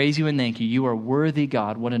 We praise you and thank you. You are worthy,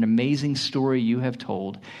 God. What an amazing story you have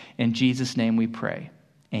told. In Jesus' name we pray.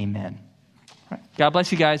 Amen. All right. God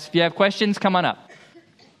bless you guys. If you have questions, come on up.